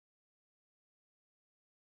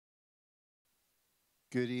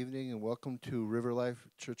Good evening and welcome to River Life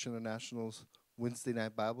Church International's Wednesday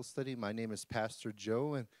night Bible study. My name is Pastor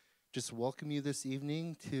Joe and just welcome you this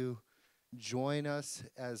evening to join us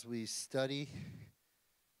as we study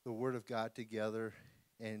the Word of God together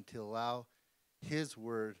and to allow His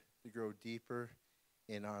Word to grow deeper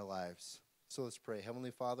in our lives. So let's pray.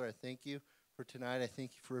 Heavenly Father, I thank you for tonight. I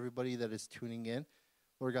thank you for everybody that is tuning in.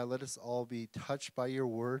 Lord God, let us all be touched by your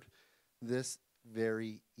Word this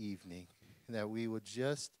very evening. And that we would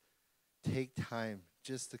just take time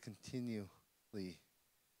just to continually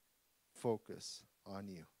focus on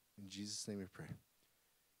you. In Jesus' name we pray.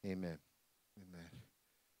 Amen. Amen.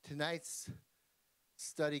 Tonight's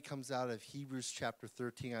study comes out of Hebrews chapter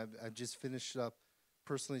 13. I've just finished up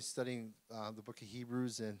personally studying the book of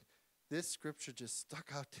Hebrews, and this scripture just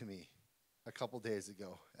stuck out to me a couple days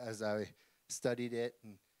ago as I studied it,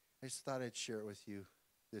 and I just thought I'd share it with you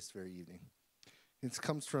this very evening. It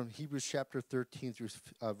comes from Hebrews chapter 13 through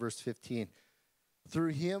verse 15.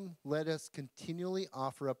 Through him, let us continually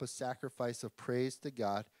offer up a sacrifice of praise to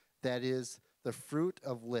God, that is the fruit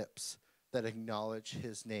of lips that acknowledge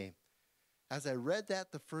his name. As I read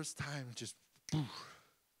that the first time, it just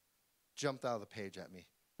jumped out of the page at me.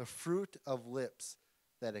 The fruit of lips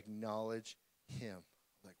that acknowledge him.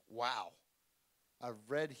 I'm like, wow. I've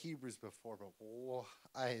read Hebrews before, but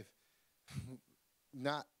I've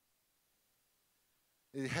not.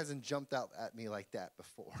 It hasn't jumped out at me like that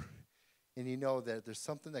before. And you know that there's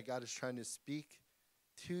something that God is trying to speak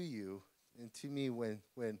to you and to me when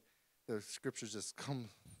the scriptures just come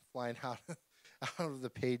flying out of the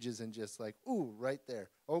pages and just like, ooh, right there.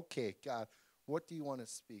 Okay, God, what do you want to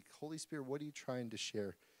speak? Holy Spirit, what are you trying to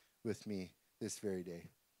share with me this very day?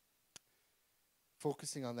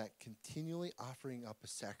 Focusing on that, continually offering up a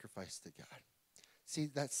sacrifice to God. See,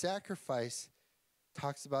 that sacrifice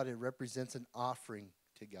talks about it represents an offering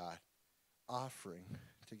to God. Offering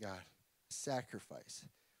to God. Sacrifice.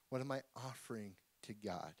 What am I offering to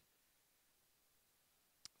God?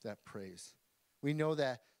 That praise. We know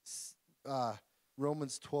that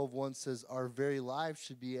Romans 12:1 says our very lives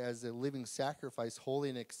should be as a living sacrifice, holy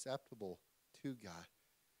and acceptable to God.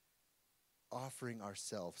 Offering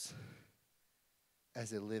ourselves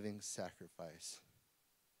as a living sacrifice.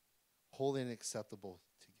 Holy and acceptable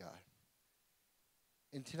to God.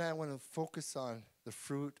 And tonight I want to focus on the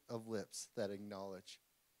fruit of lips that acknowledge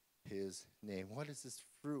his name. What is this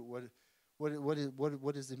fruit?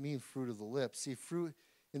 What does it mean, fruit of the lips? See, fruit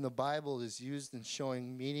in the Bible is used in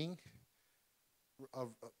showing meaning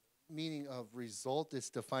of result. It's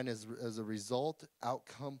defined as a result,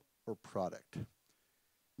 outcome, or product.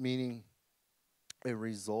 Meaning a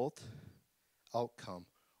result, outcome,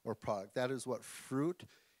 or product. That is what fruit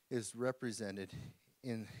is represented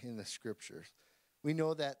in the scriptures. We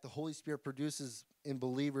know that the Holy Spirit produces in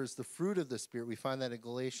believers the fruit of the Spirit. We find that in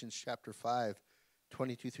Galatians chapter 5,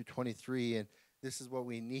 22 through 23. And this is what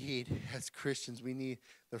we need as Christians. We need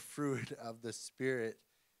the fruit of the Spirit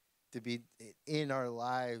to be in our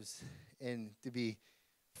lives and to be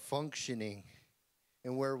functioning.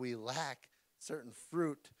 And where we lack certain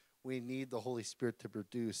fruit, we need the Holy Spirit to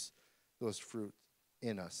produce those fruit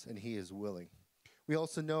in us. And he is willing. We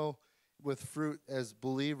also know with fruit as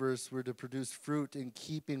believers, we're to produce fruit in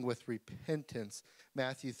keeping with repentance.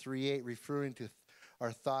 Matthew 3:8, referring to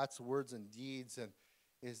our thoughts, words, and deeds, and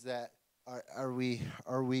is that are we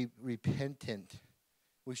repentant?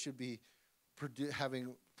 We should be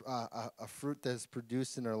having a fruit that is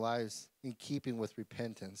produced in our lives in keeping with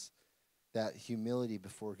repentance, that humility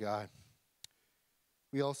before God.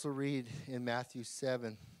 We also read in Matthew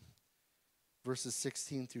 7. Verses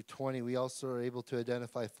 16 through 20, we also are able to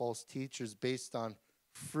identify false teachers based on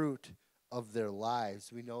fruit of their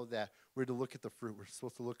lives. We know that we're to look at the fruit. We're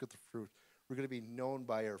supposed to look at the fruit. We're going to be known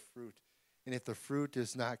by our fruit. And if the fruit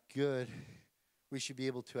is not good, we should be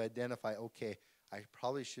able to identify, okay, I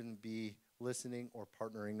probably shouldn't be listening or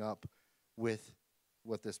partnering up with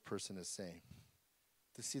what this person is saying.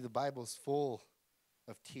 To see the Bible is full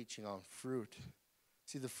of teaching on fruit.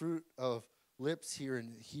 See, the fruit of lips here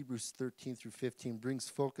in Hebrews 13 through 15 brings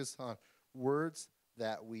focus on words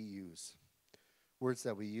that we use. Words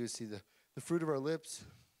that we use. See, the fruit of our lips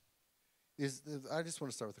is, I just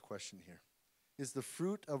want to start with a question here. Is the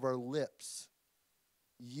fruit of our lips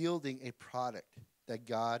yielding a product that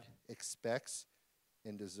God expects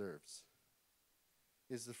and deserves?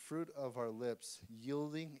 Is the fruit of our lips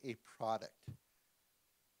yielding a product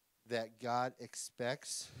that God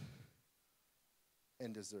expects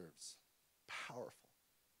and deserves? Powerful.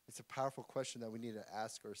 It's a powerful question that we need to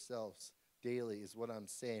ask ourselves daily, is what I'm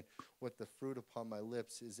saying. What the fruit upon my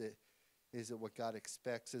lips, is it what God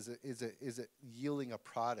expects? Is it yielding a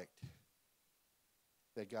product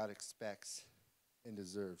that God expects and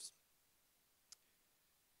deserves.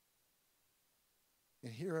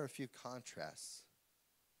 And here are a few contrasts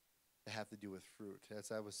that have to do with fruit.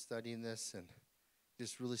 As I was studying this, and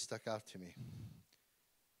just really stuck out to me.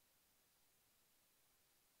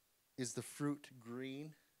 Is the fruit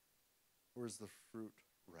green or is the fruit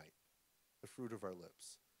ripe? The fruit of our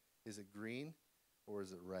lips. Is it green or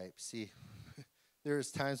is it ripe? See, there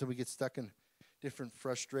is times when we get stuck in different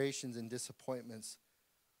frustrations and disappointments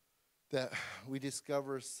that we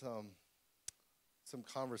discover some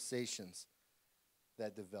conversations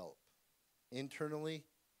that develop internally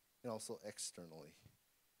and also externally.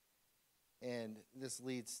 And this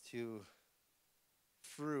leads to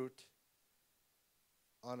fruit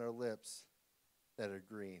on our lips that are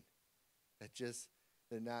green. That just,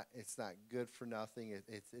 it's not good for nothing.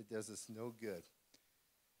 It does us no good.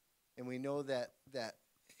 And we know that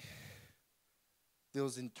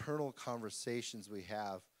those internal conversations we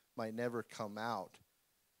have might never come out.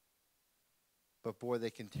 But boy, they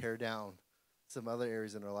can tear down some other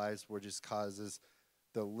areas in our lives where it just causes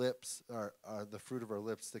the lips, the fruit of our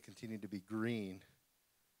lips to continue to be green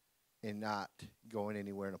and not going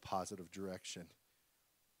anywhere in a positive direction.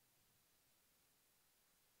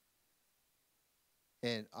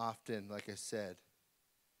 And often, like I said,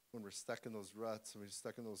 when we're stuck in those ruts, when we're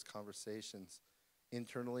stuck in those conversations,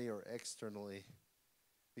 internally or externally,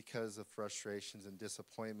 because of frustrations and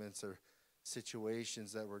disappointments or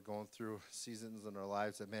situations that we're going through, seasons in our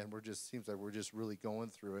lives that, man, seems like we're just really going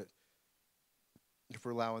through it. If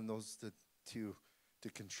we're allowing those to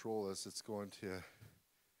control us, it's going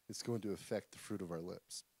to affect the fruit of our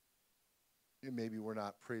lips. And maybe we're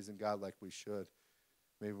not praising God like we should.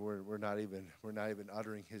 Maybe we're not even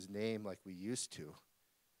uttering His name like we used to.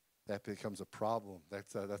 That becomes a problem.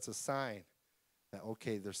 That's a sign that,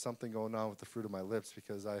 okay, there's something going on with the fruit of my lips,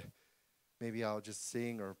 because maybe I'll just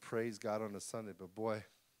sing or praise God on a Sunday, but boy,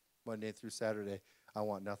 Monday through Saturday, I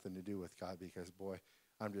want nothing to do with God, because boy,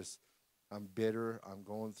 I'm bitter. I'm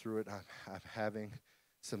going through it. I'm having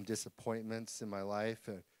some disappointments in my life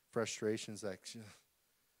and frustrations that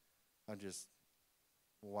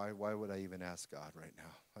why would I even ask God right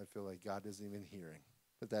now? I feel like God isn't even hearing.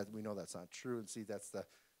 But that we know that's not true. And see, that's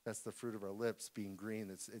the fruit of our lips being green.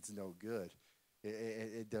 It's no good.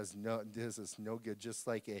 It does us no good. Just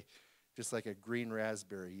like a green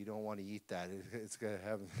raspberry, you don't want to eat that. It's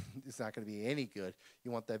not going to be any good.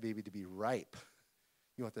 You want that baby to be ripe.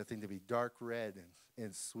 You want that thing to be dark red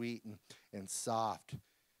and sweet and soft.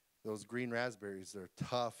 Those green raspberries are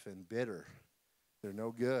tough and bitter. They're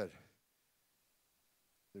no good.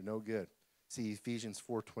 They're no good. See, Ephesians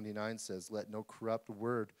 4:29 says, "Let no corrupt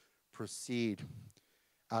word proceed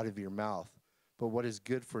out of your mouth, but what is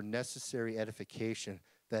good for necessary edification,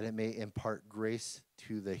 that it may impart grace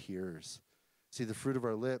to the hearers." See, the fruit of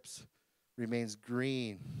our lips remains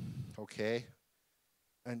green, okay,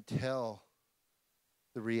 until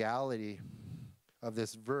the reality of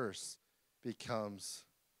this verse becomes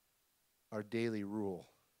our daily rule.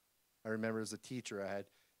 I remember as a teacher, I had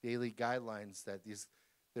daily guidelines that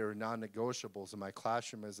they were non-negotiables in my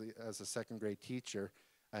classroom. As a second grade teacher,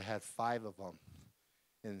 I had 5 of them,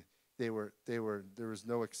 and there was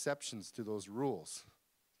no exceptions to those rules.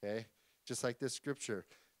 Okay, just like this scripture,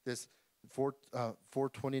 this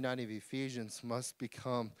 4:29 of Ephesians must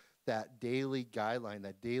become that daily guideline,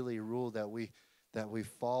 that daily rule that we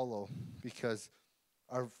follow, because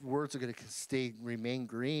our words are going to remain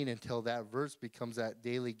green until that verse becomes that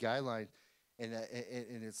daily guideline, and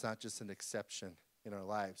it's not just an exception in our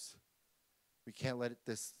lives. We can't let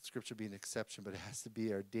this scripture be an exception, but it has to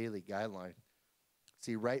be our daily guideline.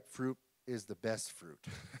 See, ripe fruit is the best fruit.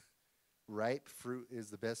 Ripe fruit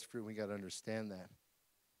is the best fruit. We got to understand that.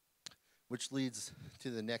 Which leads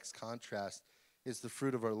to the next contrast. Is the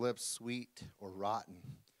fruit of our lips sweet or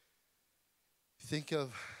rotten? Think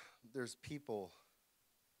of, there's people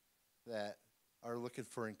that are looking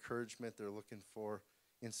for encouragement. They're looking for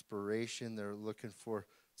inspiration. They're looking for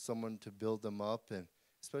someone to build them up, and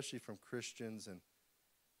especially from Christians,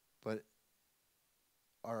 but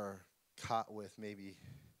are caught with maybe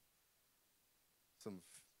some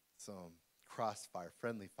crossfire,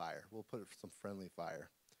 friendly fire. We'll put it some friendly fire.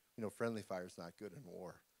 Friendly fire is not good in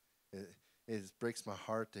war. It breaks my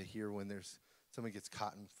heart to hear when someone gets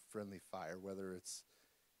caught in friendly fire, whether it's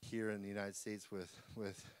here in the United States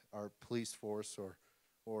with our police force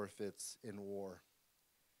or if it's in war.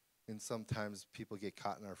 And sometimes people get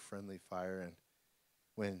caught in our friendly fire, and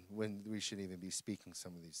when we shouldn't even be speaking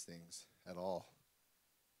some of these things at all.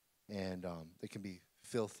 And they can be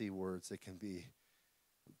filthy words. They can be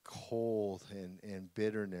cold and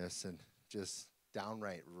bitterness and just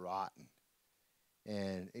downright rotten.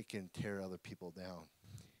 and it can tear other people down.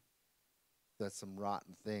 That's some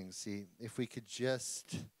rotten things. See, if we could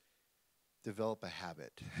just develop a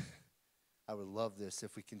habit, I would love this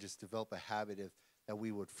if we can just develop a habit of that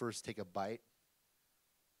we would first take a bite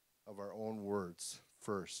of our own words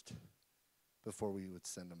first before we would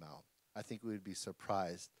send them out. I think we would be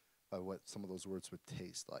surprised by what some of those words would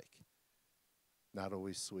taste like. Not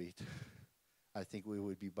always sweet. I think we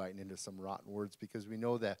would be biting into some rotten words, because we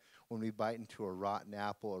know that when we bite into a rotten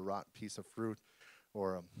apple, a rotten piece of fruit,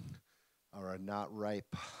 or a not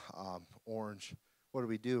ripe orange, what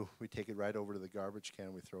do? We take it right over to the garbage can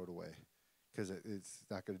and we throw it away, because it's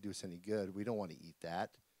not going to do us any good. We don't want to eat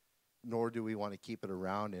that, nor do we want to keep it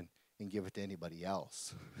around and give it to anybody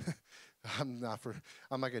else. I'm not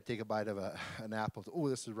going to take a bite of an apple. Oh,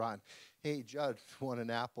 this is rotten. Hey, Judd, want an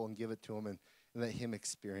apple, and give it to him and let him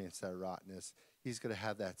experience that rottenness. He's going to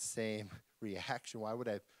have that same reaction. Why would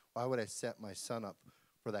I set my son up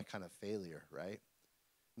for that kind of failure, right?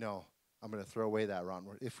 No, I'm going to throw away that rotten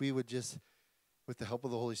word. If we would just, with the help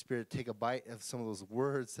of the Holy Spirit, take a bite of some of those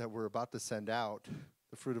words that we're about to send out,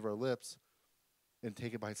 the fruit of our lips, and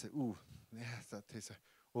take a bite and say, ooh, yeah, that tastes,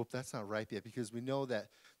 oh, that's not ripe yet, because we know that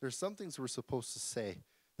there's some things we're supposed to say.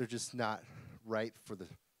 They're just not ripe for the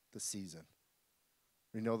season.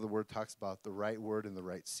 We know the word talks about the right word in the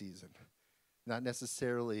right season. Not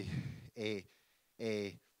necessarily a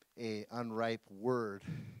unripe word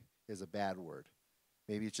is a bad word.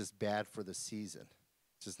 Maybe it's just bad for the season.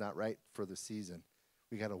 It's just not right for the season.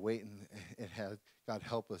 We got to wait and have God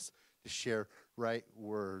help us to share ripe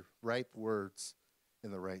words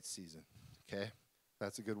in the right season. Okay?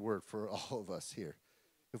 That's a good word for all of us here.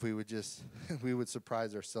 If we would just, we would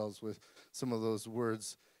surprise ourselves with some of those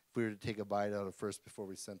words if we were to take a bite out of first before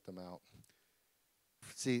we sent them out.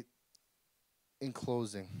 See, in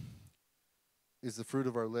closing, is the fruit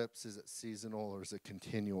of our lips, is it seasonal or is it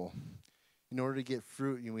continual? In order to get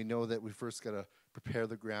fruit, we know that we first got to prepare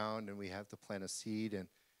the ground, and we have to plant a seed,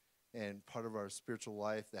 and part of our spiritual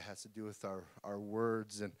life that has to do with our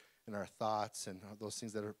words and our thoughts and those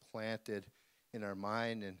things that are planted in our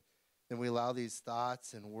mind. And then we allow these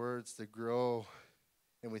thoughts and words to grow,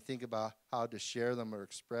 and we think about how to share them or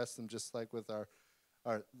express them, just like with the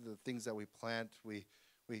things that we plant. We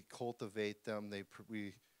cultivate them.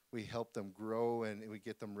 We help them grow, and we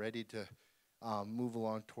get them ready to move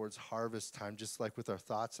along towards harvest time. Just like with our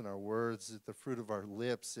thoughts and our words, the fruit of our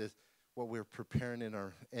lips is what we're preparing in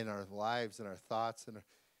our lives and our thoughts, and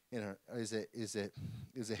is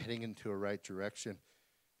it heading into a right direction?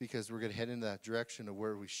 Because we're going to head into that direction of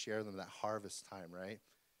where we share them, that harvest time, right?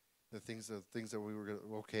 The things that we were going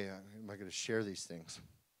to, okay, am I going to share these things?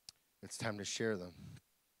 It's time to share them.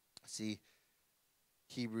 See,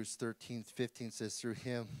 Hebrews 13:15 says, through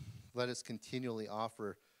him, let us continually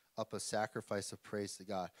offer up a sacrifice of praise to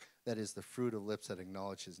God. That is the fruit of lips that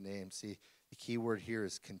acknowledge his name. See, the key word here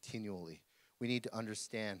is continually. We need to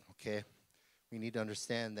understand, okay? We need to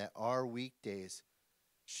understand that our weekdays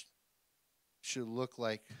should look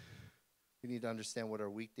like, we need to understand what our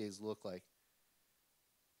weekdays look like,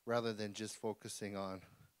 rather than just focusing on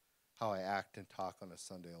how I act and talk on a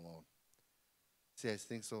Sunday alone. See, I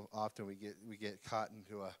think so often we get caught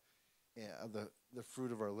into the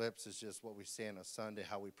fruit of our lips is just what we say on a Sunday,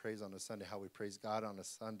 how we praise on a Sunday, how we praise God on a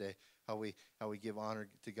Sunday, how we give honor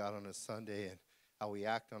to God on a Sunday, and how we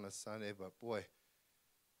act on a Sunday. But boy,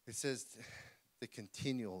 it says to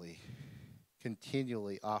continually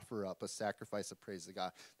offer up a sacrifice of praise to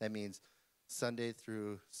God. That means Sunday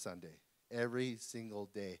through Sunday, every single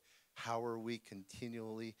day. How are we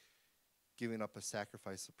continually giving up a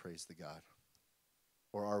sacrifice of praise to God?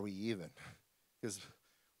 Or are we even? Because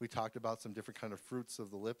we talked about some different kind of fruits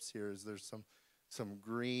of the lips here. Is there's some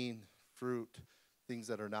green fruit, things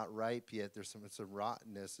that are not ripe yet. There's some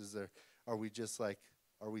rottenness. Are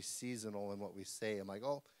we seasonal in what we say? I'm like,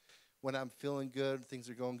 oh, when I'm feeling good, things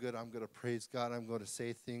are going good, I'm going to praise God. I'm going to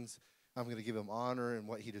say things. I'm going to give him honor and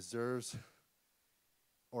what he deserves.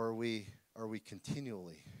 Or are we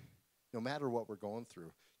continually, no matter what we're going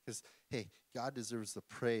through? Because, hey, God deserves the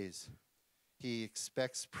praise. He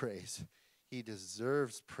expects praise. He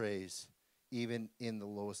deserves praise even in the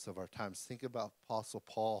lowest of our times. Think about Apostle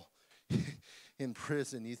Paul in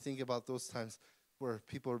prison. You think about those times where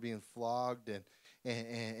people are being flogged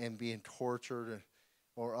and being tortured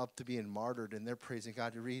or up to being martyred, and they're praising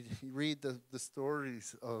God. You read the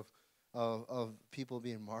stories of people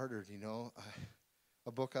being martyred, you know.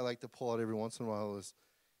 A book I like to pull out every once in a while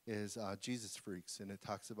is Jesus Freaks, and it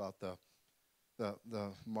talks about the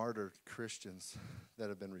martyred Christians that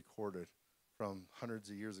have been recorded from hundreds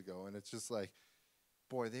of years ago. And it's just like,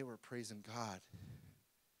 boy, they were praising God.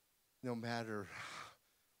 no matter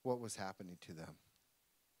what was happening to them.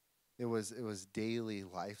 It was daily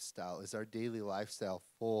lifestyle. Is our daily lifestyle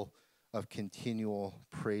full of continual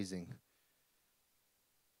praising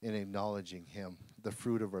and acknowledging him? The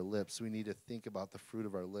fruit of our lips. We need to think about the fruit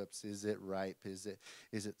of our lips. Is it ripe? Is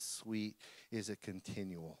it sweet? Is it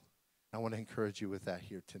continual? I want to encourage you with that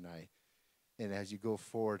here tonight. And as you go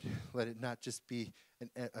forward, let it not just be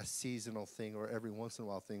a seasonal thing or every once in a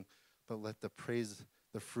while thing, but let the praise,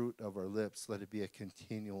 the fruit of our lips, let it be a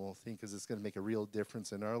continual thing, because it's going to make a real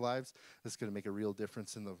difference in our lives. It's going to make a real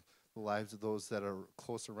difference in the lives of those that are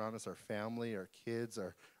close around us, our family, our kids,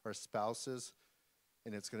 our spouses.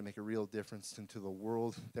 And it's going to make a real difference into the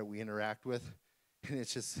world that we interact with. And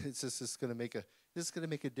it's just going to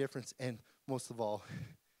make a difference. And most of all,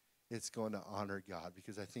 it's going to honor God,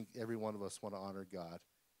 because I think every one of us want to honor God.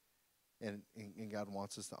 And God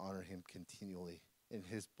wants us to honor him continually. And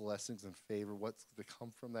his blessings and favor, what's to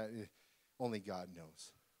come from that, only God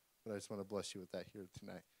knows. But I just want to bless you with that here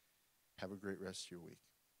tonight. Have a great rest of your week.